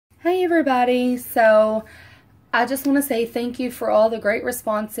Hey everybody, so I just want to say thank you for all the great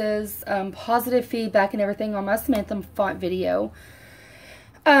responses, positive feedback and everything on my Samantha font video.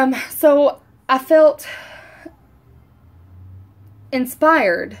 So I felt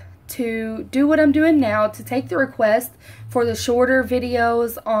inspired to do what I'm doing now, to take the request for the shorter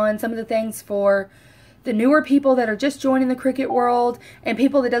videos on some of the things for the newer people that are just joining the Cricut world and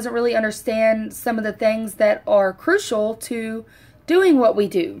people that doesn't really understand some of the things that are crucial to doing what we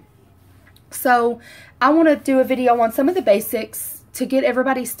do. So I want to do a video on some of the basics to get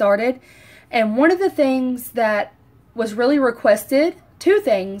everybody started. And one of the things that was really requested, two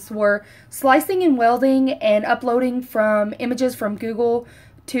things, were slicing and welding and uploading from images from Google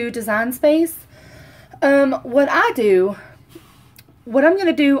to Design Space. What I'm going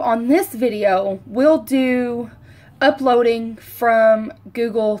to do on this video, we'll do uploading from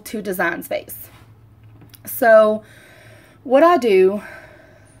Google to Design Space. So what I do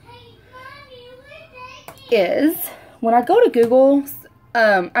is when I go to Google,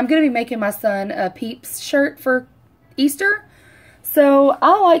 I'm going to be making my son a Peeps shirt for Easter. So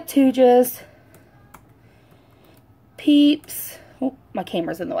I like to just Peeps, oh, my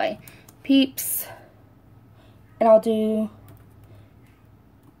camera's in the way, Peeps, and I'll do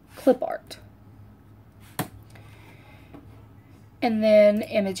clip art. And then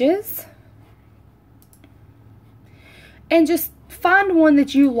images. And just find one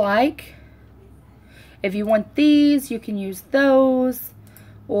that you like. If you want these, you can use those,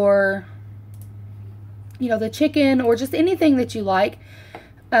 or, you know, the chicken, or just anything that you like.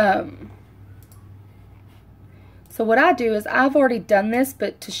 So what I do is, I've already done this,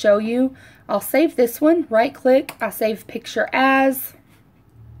 but to show you, I'll save this one, right click, I save picture as,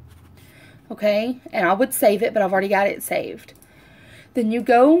 okay, and I would save it, but I've already got it saved. Then you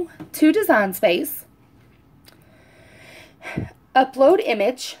go to Design Space, upload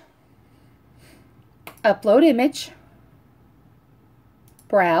image,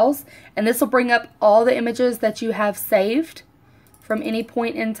 browse, and this will bring up all the images that you have saved from any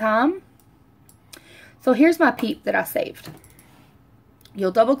point in time. So here's my Peep that I saved.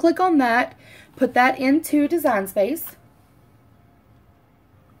 You'll double click on that, put that into Design Space,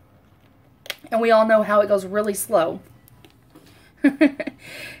 and we all know how it goes really slow.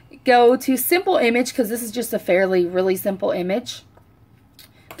 Go to simple image, because this is just a really simple image.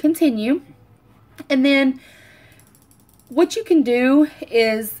 Continue. And then what you can do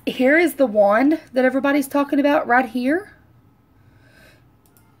is, here is the wand that everybody's talking about right here.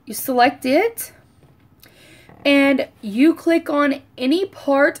 You select it and you click on any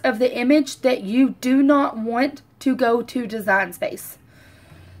part of the image that you do not want to go to Design Space.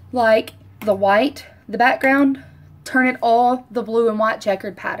 Like the white, the background, turn it all the blue and white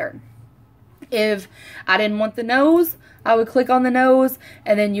checkered pattern. If I didn't want the nose, I would click on the nose,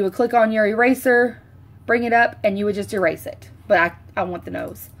 and then you would click on your eraser, bring it up, and you would just erase it. But I want the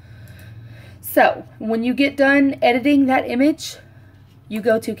nose. So when you get done editing that image, you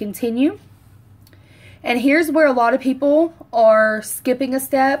go to continue. And here's where a lot of people are skipping a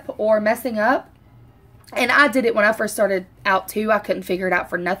step or messing up. And I did it when I first started out too. I couldn't figure it out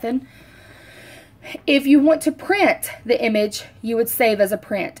for nothing. If you want to print the image, you would save as a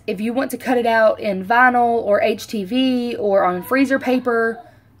print. If you want to cut it out in vinyl or HTV or on freezer paper,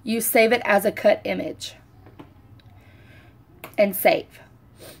 you save it as a cut image. And save.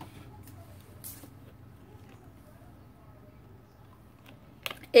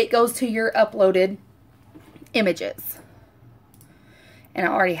 It goes to your uploaded images. And I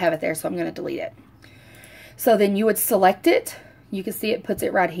already have it there, so I'm going to delete it. So then you would select it. You can see it puts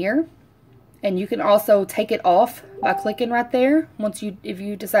it right here. And you can also take it off by clicking right there if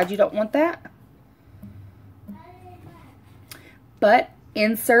you decide you don't want that. But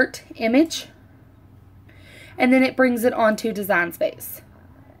insert image, and then it brings it onto Design Space,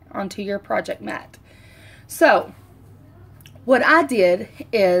 onto your project mat. So what I did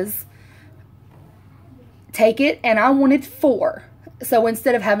is take it, and I wanted 4. So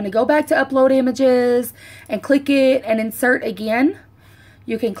instead of having to go back to upload images and click it and insert again,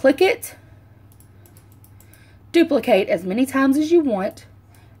 you can click it, duplicate as many times as you want,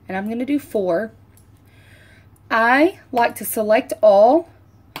 and I'm going to do 4. I like to select all,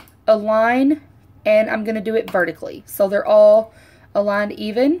 align, and I'm going to do it vertically. So they're all aligned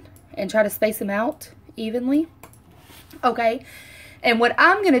even, and try to space them out evenly. Okay, and what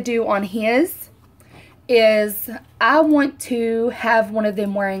I'm going to do on his is I want to have one of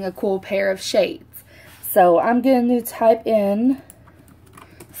them wearing a cool pair of shades. So I'm going to type in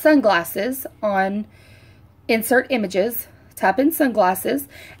sunglasses on insert images, type in sunglasses,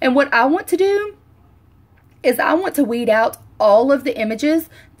 and what I want to do is I want to weed out all of the images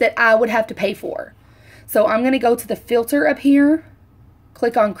that I would have to pay for. So I'm going to go to the filter up here,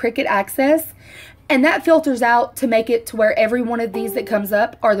 click on Cricut Access, and that filters out to make it to where every one of these that comes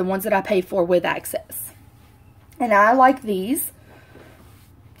up are the ones that I pay for with Access. And I like these.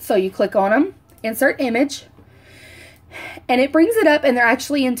 So you click on them, insert image, and it brings it up, and they're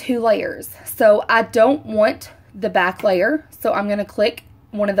actually in 2 layers. So I don't want the back layer, so I'm going to click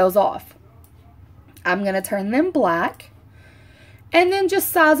one of those off. I'm going to turn them black, and then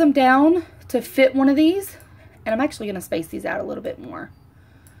just size them down to fit one of these. And I'm actually going to space these out a little bit more.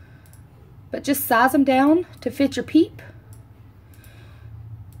 But just size them down to fit your peep.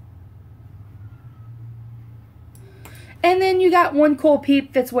 And then you got one cool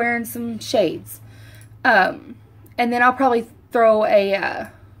peep that's wearing some shades. And then I'll probably throw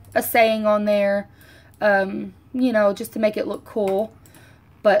a saying on there, you know, just to make it look cool.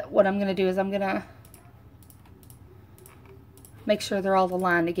 But what I'm going to do is I'm going to make sure they're all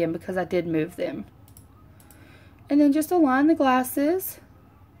aligned again because I did move them. And then just align the glasses.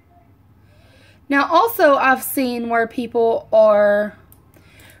 Now also I've seen where people are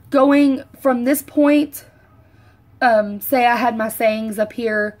going from this point, say I had my sayings up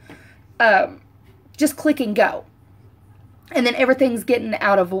here, just click and go. And then everything's getting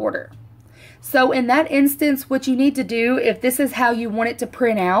out of order. So in that instance, what you need to do, if this is how you want it to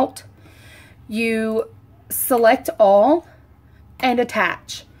print out, you select all and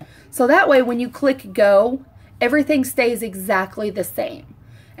attach. So that way when you click go, everything stays exactly the same.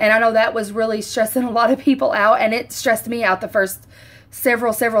 And I know that was really stressing a lot of people out, and it stressed me out the first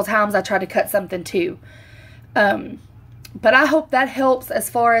several times I tried to cut something too. But I hope that helps as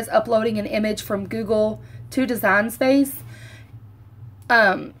far as uploading an image from Google to Design Space.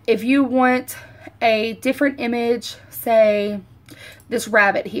 If you want a different image, say this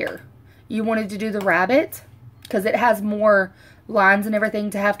rabbit here, you wanted to do the rabbit because it has more lines and everything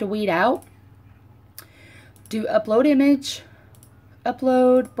to have to weed out, do upload image,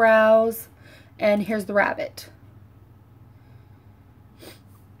 upload, browse, and here's the rabbit.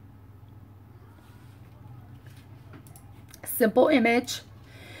 Simple image.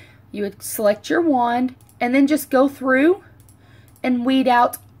 You would select your wand and then just go through and weed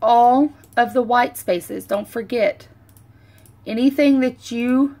out all of the white spaces. Don't forget, anything that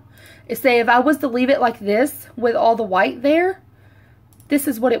you say, if I was to leave it like this with all the white there, this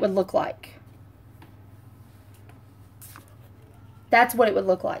is what it would look like. That's what it would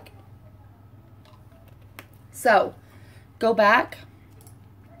look like. So go back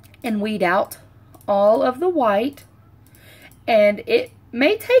and weed out all of the white, and it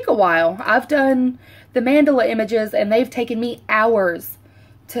may take a while. I've done the mandala images and they've taken me hours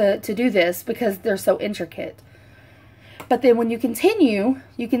to do this because they're so intricate. But then when you continue,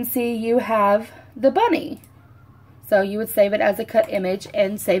 you can see you have the bunny. So you would save it as a cut image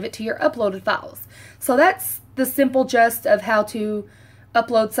and save it to your uploaded files. So that's the simple gist of how to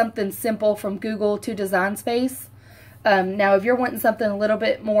upload something simple from Google to Design Space. Now, if you're wanting something a little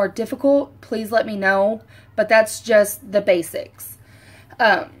bit more difficult, please let me know. But that's just the basics.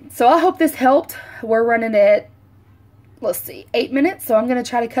 So I hope this helped. We're running at, let's see, 8 minutes. So I'm going to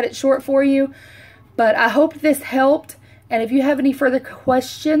try to cut it short for you. But I hope this helped. And if you have any further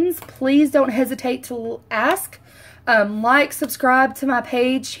questions, please don't hesitate to ask. Like, subscribe to my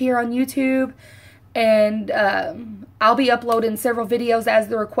page here on YouTube. And I'll be uploading several videos as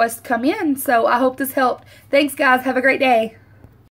the requests come in. So I hope this helped. Thanks, guys. Have a great day.